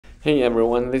Hey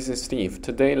everyone, this is Steve.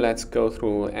 Today let's go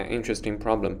through an interesting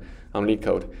problem on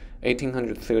LeetCode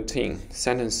 1813,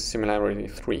 sentence similarity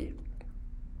 3.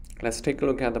 Let's take a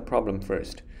look at the problem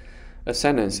first. A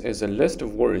sentence is a list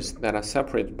of words that are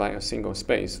separated by a single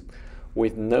space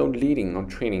with no leading or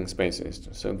trailing spaces,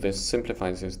 so this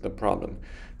simplifies the problem.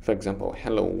 For example,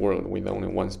 hello world with only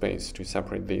one space to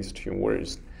separate these two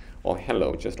words, or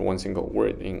hello, just one single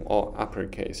word in all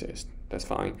uppercases. That's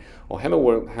fine. Or hello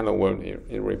world,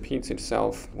 it repeats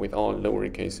itself with all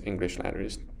lowercase English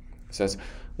letters. It says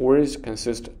words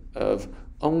consist of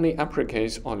only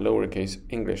uppercase or lowercase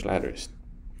English letters.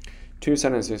 Two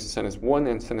sentences, sentence 1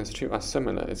 and sentence 2, are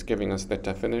similar. It's giving us the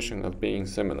definition of being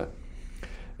similar.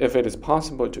 If it is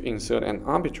possible to insert an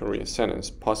arbitrary sentence,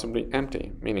 possibly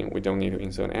empty, meaning we don't need to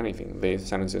insert anything, these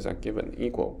sentences are given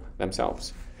equal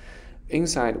themselves.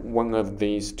 Inside one of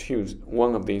these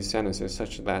sentences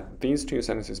such that these two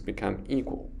sentences become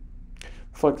equal.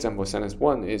 For example, sentence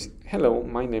 1 is, hello,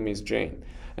 my name is Jane,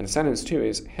 and sentence 2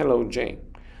 is, hello, Jane.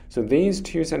 So these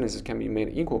two sentences can be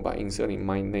made equal by inserting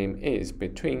my name is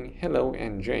between hello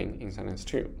and Jane in sentence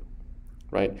 2,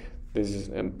 right? This is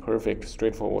a perfect,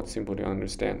 straightforward, simple to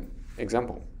understand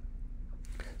example.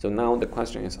 So now the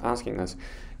question is asking us,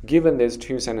 given these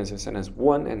two sentences, sentence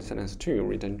 1 and sentence 2,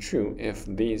 return true if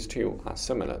these two are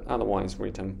similar, otherwise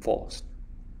return false.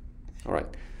 All right,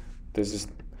 this is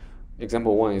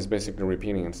example 1 is basically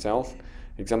repeating itself.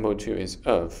 Example 2 is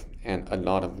of and a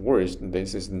lot of words.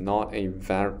 This is not a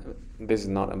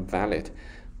valid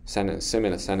sentence,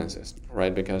 similar sentences,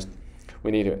 right? Because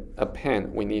we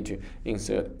need to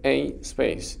insert a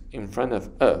space in front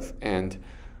of and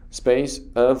space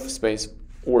of space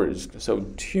words. So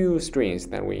two strings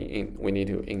that we need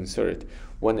to insert.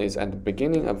 One is at the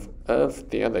beginning of,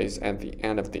 the other is at the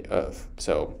end of the of.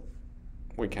 So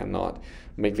we cannot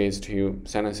make these two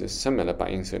sentences similar by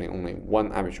inserting only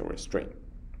one arbitrary string,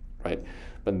 right?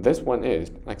 But this one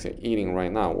is, like say, eating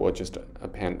right now, we'll just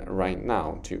append right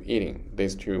now to eating.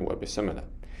 These two will be similar.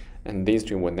 And these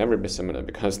two will never be similar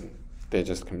because they're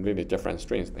just completely different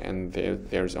strings, and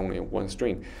there's only one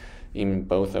string in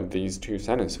both of these two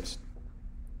sentences.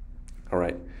 All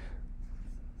right.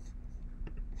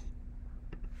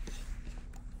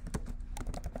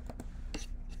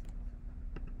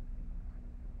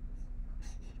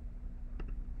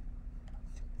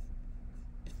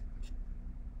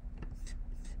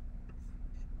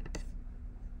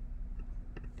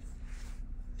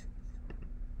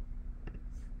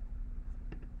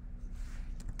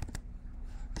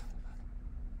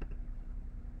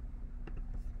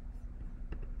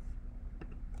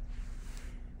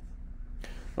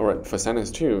 All right, for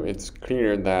sentence 2, it's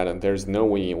clear that there's no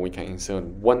way we can insert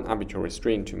one arbitrary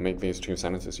string to make these two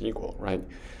sentences equal, right?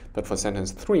 But for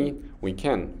sentence 3, we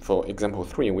can. For example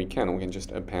 3, we can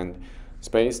just append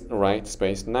space right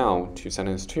space now to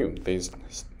sentence 2.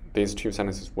 These two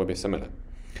sentences will be similar.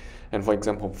 And for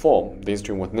example 4, these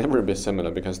two would never be similar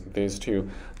because these two,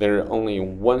 there are only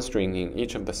one string in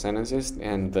each of the sentences,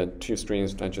 and the two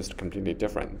strings are just completely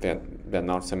different. They're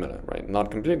not similar, right? Not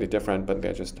completely different, but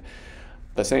they're just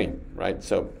the same, right?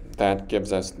 So that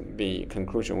gives us the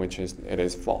conclusion, which is it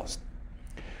is false.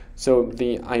 So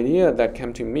the idea that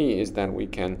came to me is that what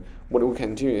we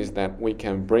can do is that we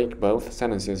can break both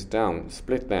sentences down,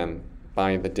 split them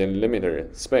by the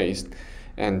delimiter space,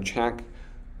 and check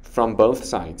from both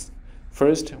sides.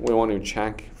 First, we want to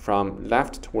check from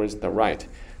left towards the right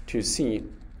to see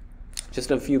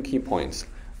just a few key points.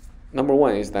 Number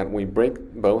 1 is that we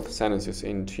break both sentences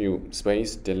into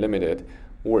space delimited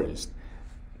words.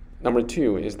 Number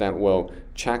 2 is that we'll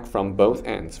check from both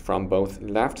ends, from both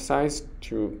left sides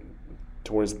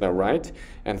towards the right,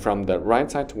 and from the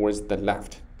right side towards the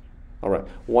left. All right,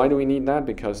 why do we need that?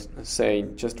 Because say,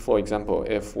 just for example,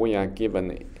 if we are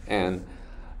given an,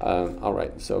 all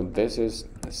right, so this is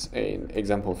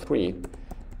example 3,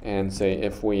 and say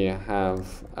if we have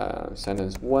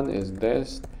sentence 1 is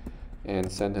this,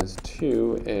 and sentence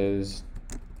 2 is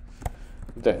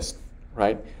this,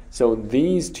 right? So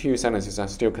these two sentences are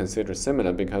still considered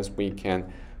similar because we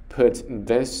can put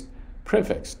this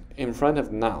prefix in front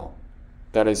of now.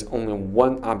 That is only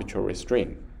one arbitrary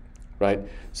string, right?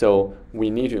 So we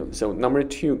need to. So number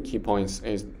two key point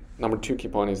is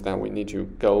that we need to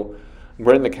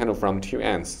burn the candle from two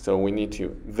ends. So we need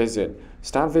to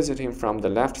start visiting from the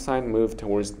left side, move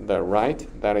towards the right.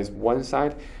 That is one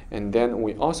side, and then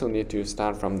we also need to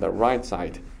start from the right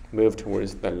side, move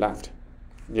towards the left,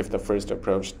 if the first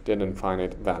approach didn't find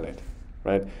it valid,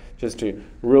 right? Just to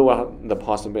rule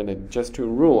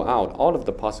out all of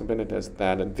the possibilities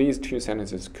that these two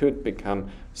sentences could become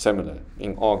similar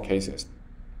in all cases,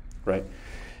 right?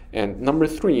 And number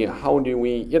 3, how do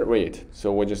we iterate?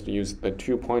 So we'll just use the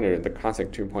two-pointer, the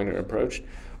classic two-pointer approach.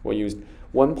 We'll use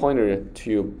one pointer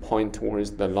to point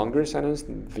towards the longer sentence,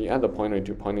 the other pointer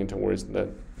to pointing towards the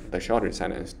shorter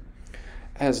sentence.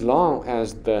 As long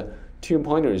as the 2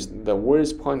 pointers, the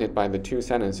words pointed by the 2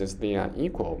 sentences, they are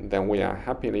equal, then we are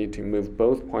happily to move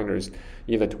both pointers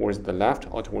either towards the left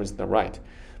or towards the right.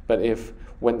 But if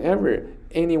whenever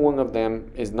any one of them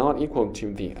is not equal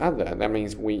to the other, that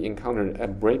means we encountered a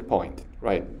breakpoint,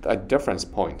 right? A difference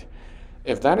point.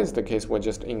 If that is the case, we'll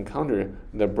just encounter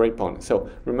the breakpoint. So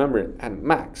remember, at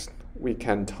max, we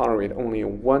can tolerate only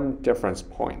one difference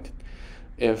point.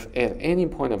 If at any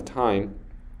point of time,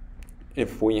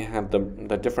 if we have the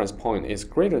difference point is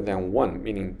greater than 1,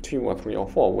 meaning 2 or 3 or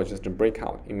 4, we'll just break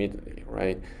out immediately,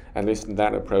 right? At least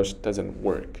that approach doesn't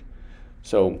work.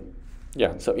 So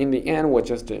yeah, so in the end, we'll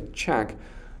just check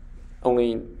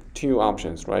only 2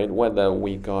 options, right? Whether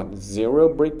we got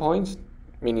 0 breakpoints,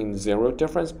 meaning 0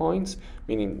 difference points,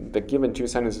 meaning the given 2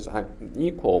 sentences are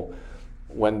equal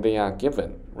when they are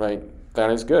given, right? That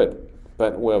is good.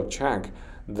 But we'll check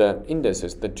the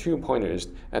indices, the 2 pointers,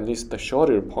 at least the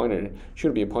shorter pointer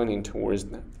should be pointing towards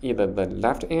either the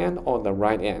left end or the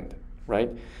right end, right?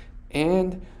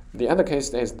 And the other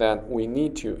case is that we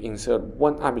need to insert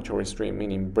one arbitrary string,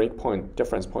 meaning breakpoint,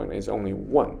 difference point is only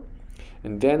 1.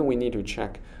 And then we need to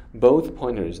check both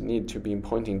pointers need to be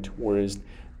pointing towards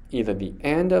either the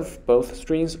end of both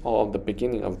strings or the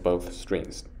beginning of both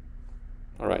strings.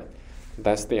 All right,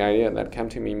 that's the idea that came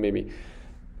to me. Maybe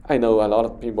I know a lot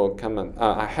of people come and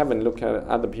I haven't looked at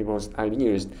other people's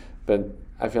ideas, but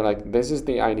I feel like this is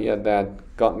the idea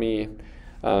that got me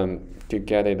to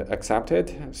get it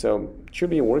accepted. So it should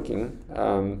be working.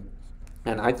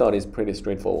 And I thought it's pretty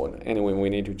straightforward. Anyway, we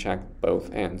need to check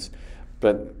both ends.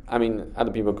 But I mean,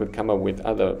 other people could come up with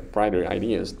other brighter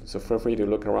ideas. So feel free to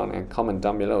look around and comment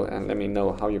down below and let me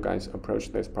know how you guys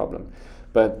approach this problem.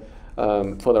 But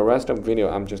for the rest of the video,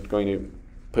 I'm just going to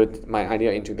put my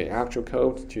idea into the actual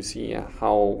code to see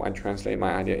how I translate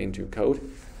my idea into code.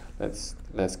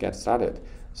 Let's get started.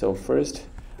 So first,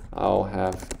 I'll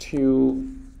have 2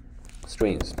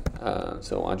 strings.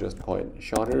 So I'll just call it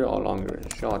shorter or longer,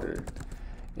 shorter.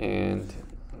 And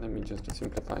let me just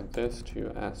simplify this to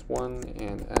S1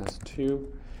 and S2.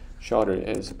 Shorter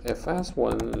is if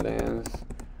S1 length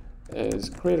is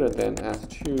greater than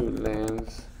S2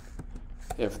 length.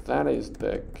 If that is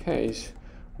the case,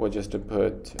 we'll just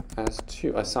put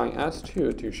S2, assign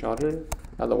S2 to shorter,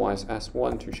 otherwise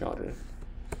S1 to shorter.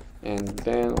 And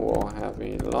then we'll have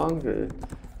a longer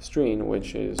string,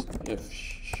 which is if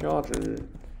shorter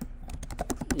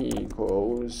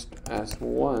equals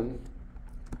S1.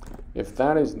 If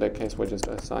that is the case, we'll just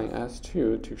assign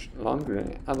S2 to longer,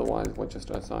 otherwise we'll just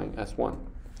assign S1.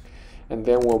 And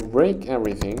then we'll break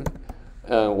everything.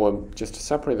 We'll just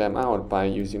separate them out by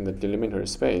using the delimiter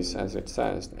space, as it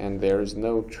says, and there is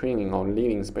no training or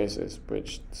leading spaces,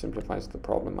 which simplifies the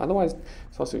problem. Otherwise,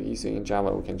 it's also easy in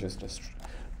Java. We can just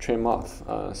trim off,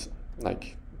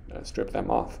 strip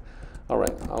them off. All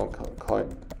right, I'll call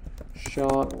it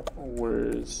short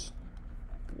words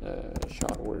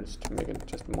to make it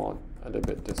just more a little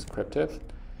bit descriptive.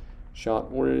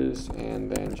 Short words, and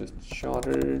then just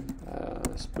shorter,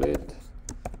 split.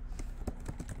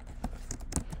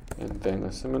 And then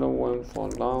a similar one for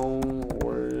long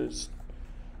words,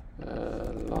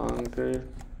 longer.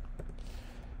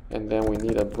 And then we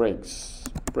need a breaks.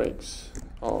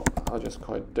 Oh, I'll just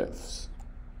call it diffs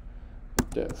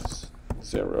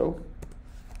 0.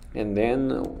 And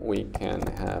then we can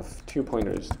have 2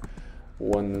 pointers.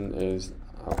 One is,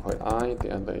 I'll call it I, the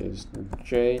other is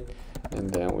J. And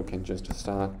then we can just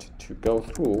start to go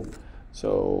through.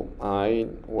 So I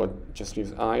would just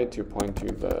use I to point to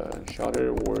the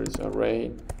shorter words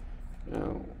array,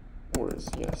 words,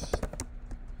 yes.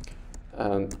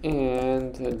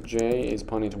 And J is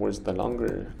pointing towards the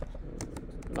longer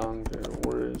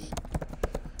words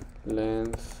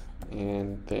length.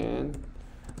 And then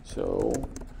so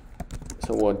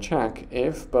we'll check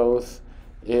if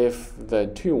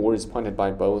the 2 words pointed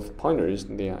by both pointers,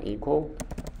 they are equal.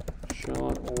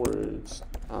 Short words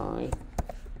I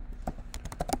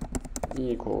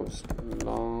equals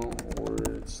long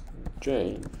words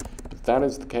J. If that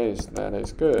is the case, that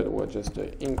is good. We'll just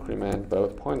increment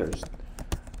both pointers.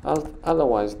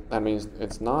 Otherwise, that means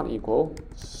it's not equal.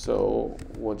 So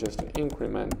we'll just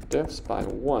increment diffs by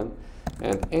 1.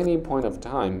 And any point of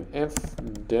time, if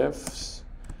diffs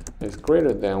is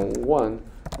greater than 1,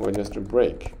 we'll just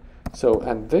break. So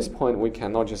at this point, we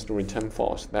cannot just return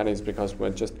false. That is because we're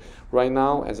just, right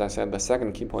now, as I said, the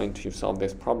second key point to solve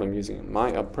this problem using my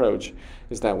approach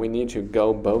is that we need to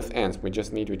go both ends. We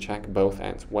just need to check both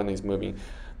ends. One is moving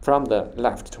from the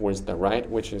left towards the right,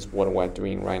 which is what we're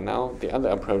doing right now. The other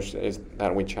approach is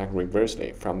that we check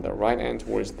reversely from the right end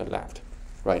towards the left,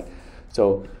 right?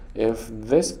 So if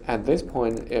this, at this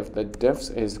point, if the diff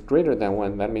is greater than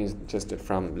 1, that means just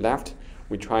from left,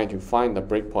 we try to find the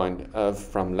breakpoint of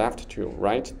from left to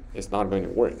right. It's not going to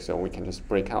work, so we can just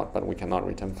break out, but we cannot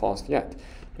return false yet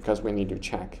because we need to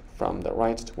check from the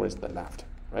right towards the left,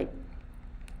 right?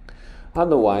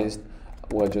 Otherwise,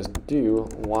 we'll just do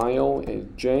while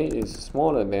j is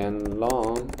smaller than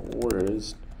long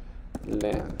words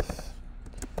length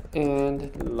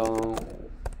and long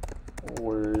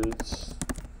words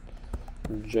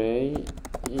j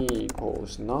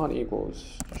equals, not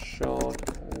equals, short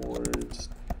words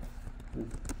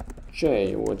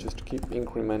j, we'll just keep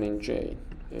incrementing j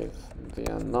if they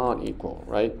are not equal,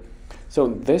 right? So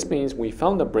this means we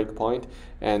found the breakpoint,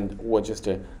 and we'll just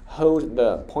hold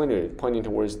the pointer pointing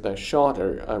towards the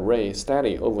shorter array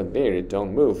steady over there,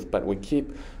 don't move, but we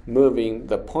keep moving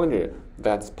the pointer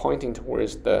that's pointing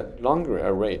towards the longer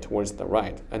array towards the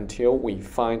right until we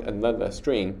find another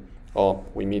string, or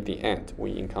we meet the end,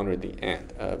 we encounter the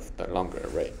end of the longer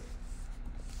array.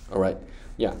 All right,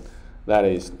 yeah, that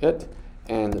is it.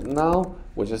 And now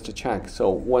we'll just check. So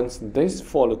once this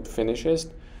for loop finishes,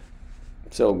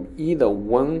 so either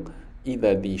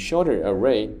the shorter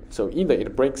array, so either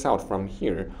it breaks out from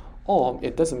here, or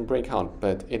it doesn't break out,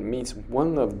 but it meets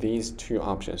one of these two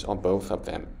options, or both of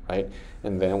them, right?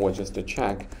 And then we'll just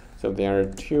check. So there are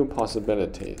two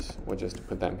possibilities. We'll just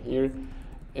put them here.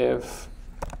 If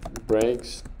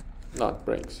breaks, not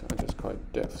breaks, I'll just call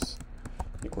it diffs,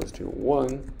 equals to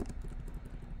 1.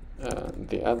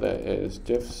 The other is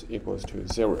diffs equals to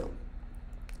 0.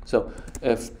 So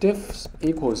if diffs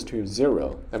equals to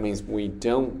 0, that means we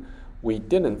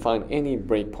didn't find any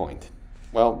breakpoint.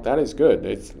 Well, that is good.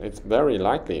 It's very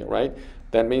likely, right?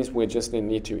 That means we just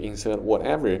need to insert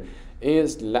whatever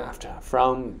is left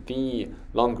from the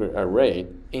longer array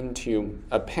into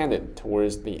appended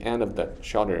towards the end of the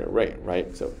shorter array,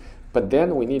 right? So, but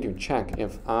then we need to check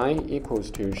if I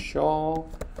equals to short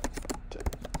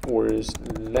words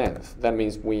length. That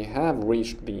means we have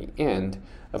reached the end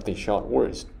of the short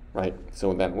words, right?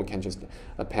 So then we can just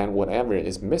append whatever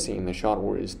is missing in the short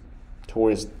words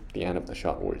towards the end of the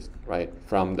short words, right?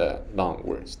 From the long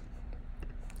words.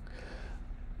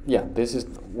 Yeah, this is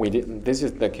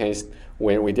the case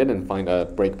where we didn't find a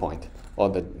breakpoint or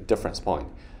the difference point.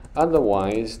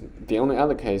 Otherwise, the only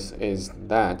other case is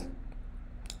that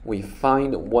we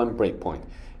find one breakpoint,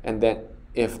 and then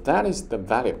if that is the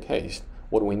valid case,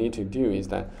 what we need to do is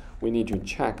that we need to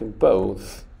check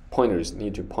both pointers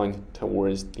need to point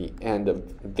towards the end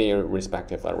of their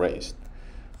respective arrays.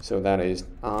 So that is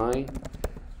I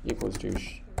equals to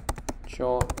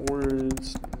short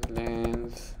words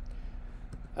length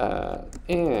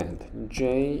and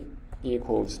j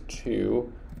equals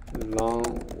to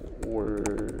long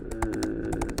words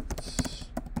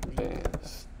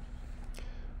length.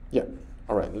 Yeah,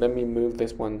 all right, let me move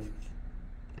this one.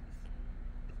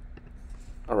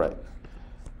 All right,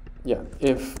 yeah,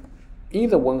 if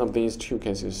either one of these two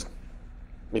cases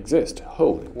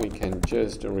hold, we can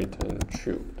just return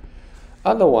true.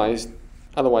 Otherwise,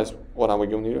 what are we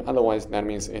going to do? Otherwise, that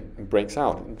means it breaks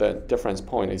out. The difference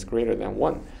point is greater than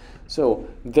 1. So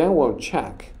then we'll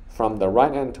check from the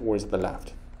right end towards the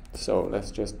left. So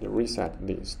let's just reset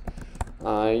these.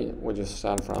 I will just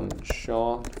start from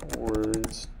short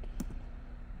words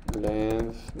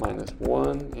length minus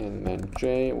 1, and then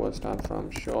j will start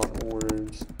from short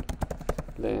words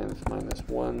length minus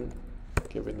 1,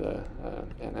 give it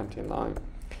an empty line,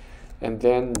 and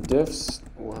then diffs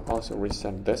will also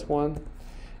reset this one,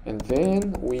 and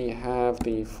then we have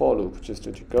the for loop just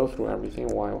to go through everything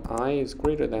while I is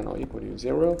greater than or equal to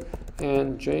 0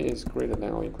 and j is greater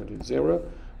than or equal to 0.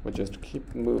 We'll just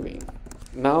keep moving.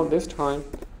 Now this time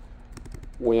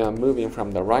we are moving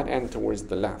from the right end towards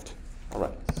the left. All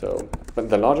right, so but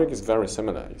the logic is very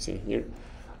similar. You see here.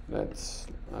 Let's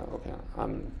okay.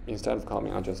 Instead of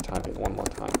copying, I'll just type it one more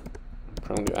time.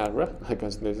 Prone to error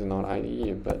because this is not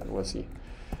IDE, but we'll see.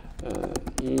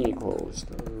 Equals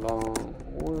long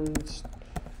words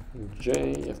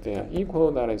j. If they are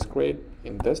equal, that is great.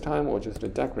 In this time, we'll just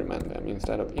decrement them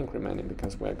instead of incrementing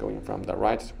because we're going from the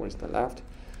right towards the left.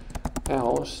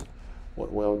 Else,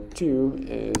 what we'll do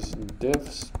is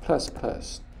diffs plus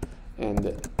plus,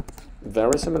 and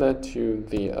very similar to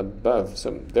the above.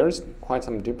 So there's quite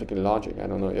some duplicate logic. I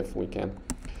don't know if we can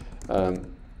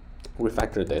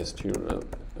refactor this to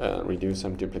reduce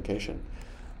some duplication.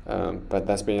 But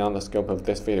that's beyond the scope of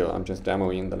this video. I'm just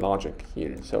demoing the logic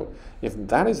here. So if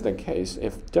that is the case,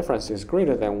 if difference is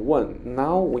greater than 1,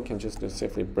 now we can just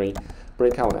safely break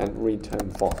out and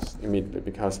return false immediately,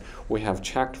 because we have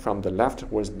checked from the left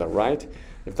towards the right.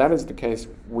 If that is the case,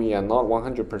 we are not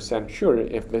 100% sure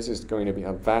if this is going to be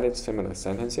a valid similar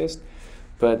sentences.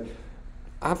 But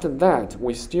after that,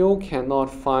 we still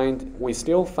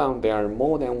found there are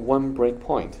more than one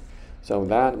breakpoint. So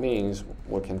that means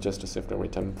we can just safely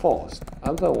return false.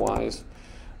 Otherwise,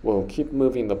 we'll keep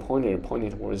moving the pointer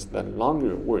pointing towards the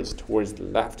longer words towards the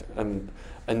left,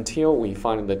 until we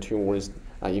find the two words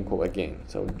are equal again.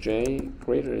 So j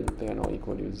greater than or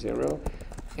equal to 0,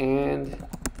 and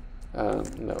no,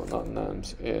 not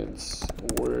nums. It's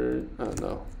word.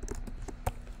 No.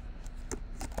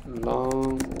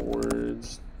 Long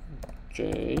words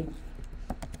j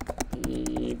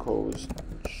equals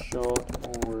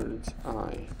short words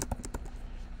I.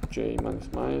 J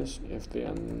minus if they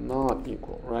are not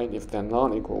equal, right? If they're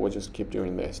not equal, we'll just keep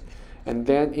doing this. And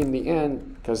then in the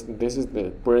end, because this is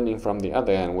the burning from the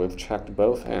other end, we've checked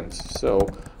both ends. So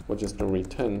we'll just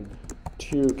return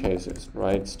two cases,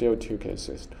 right? Still two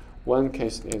cases. One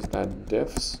case is that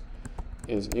diffs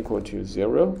is equal to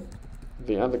 0.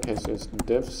 The other case is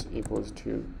diffs equals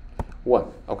to 1.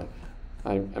 Okay.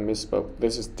 I misspoke.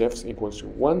 This is diffs equals to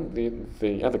 1.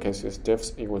 The other case is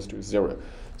diffs equals to 0.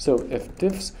 So if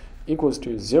diffs equals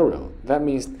to 0, that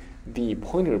means the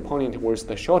pointer pointing towards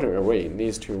the shorter array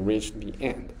needs to reach the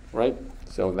end, right?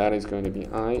 So that is going to be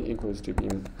I equals to be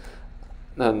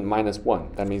minus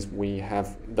 1. That means we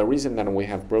have, the reason that we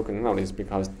have broken out is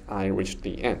because I reached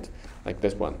the end, like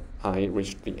this one. I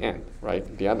reached the end,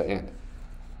 right? The other end.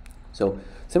 So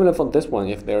similar for this one,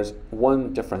 if there's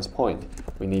one difference point,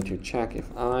 we need to check if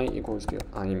I equals to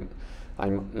I'm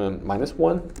minus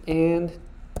 1 and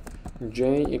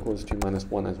j equals to minus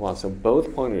 1 as well. So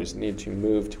both pointers need to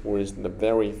move towards the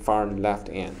very far left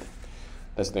end.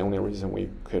 That's the only reason we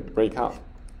could break out.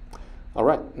 All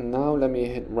right, now let me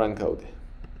hit run code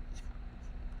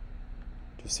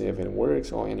to see if it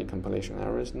works or any compilation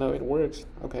errors. No, it works.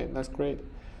 Okay, that's great.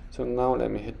 So now let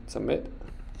me hit submit.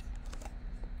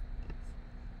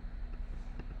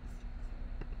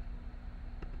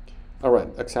 All right,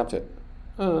 accepted.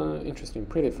 Interesting,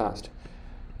 pretty fast.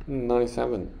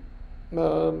 97.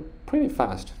 Pretty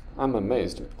fast. I'm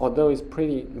amazed. Although it's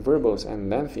pretty verbose and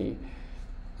lengthy,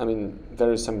 I mean,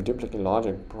 there is some duplicate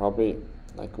logic, probably,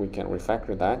 like we can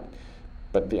refactor that.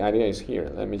 But the idea is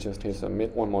here. Let me just hit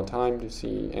submit one more time to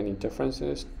see any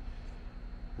differences.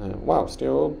 Wow,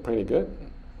 still pretty good.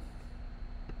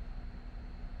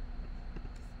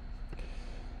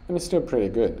 I mean, still pretty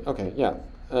good. Okay, yeah.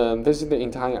 This is the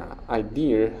entire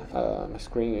idea. My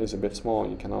screen is a bit small.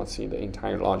 You cannot see the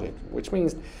entire logic, which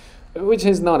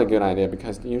is not a good idea,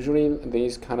 because usually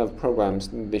these kind of programs,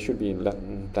 they should be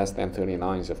less than 30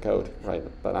 lines of code, right?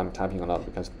 But I'm typing a lot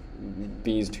because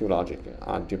these two logic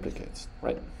are duplicates,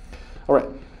 right? All right,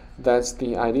 that's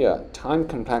the idea. Time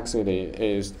complexity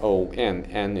is O(n).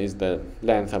 N is the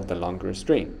length of the longer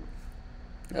string.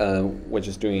 We're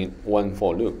just doing one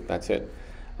for loop. That's it.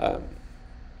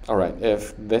 All right,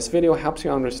 if this video helps you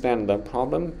understand the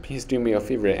problem, please do me a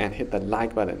favor and hit the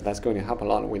like button. That's going to help a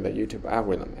lot with the YouTube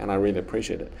algorithm, and I really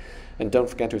appreciate it. And don't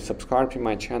forget to subscribe to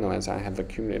my channel, as I have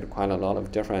accumulated quite a lot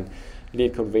of different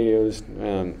LeetCode videos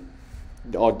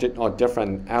or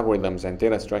different algorithms and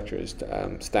data structures,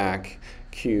 stack,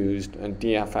 queues,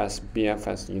 DFS,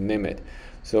 BFS, you name it.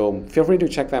 So feel free to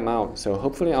check them out. So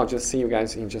hopefully I'll just see you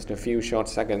guys in just a few short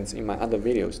seconds in my other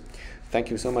videos. Thank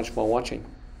you so much for watching.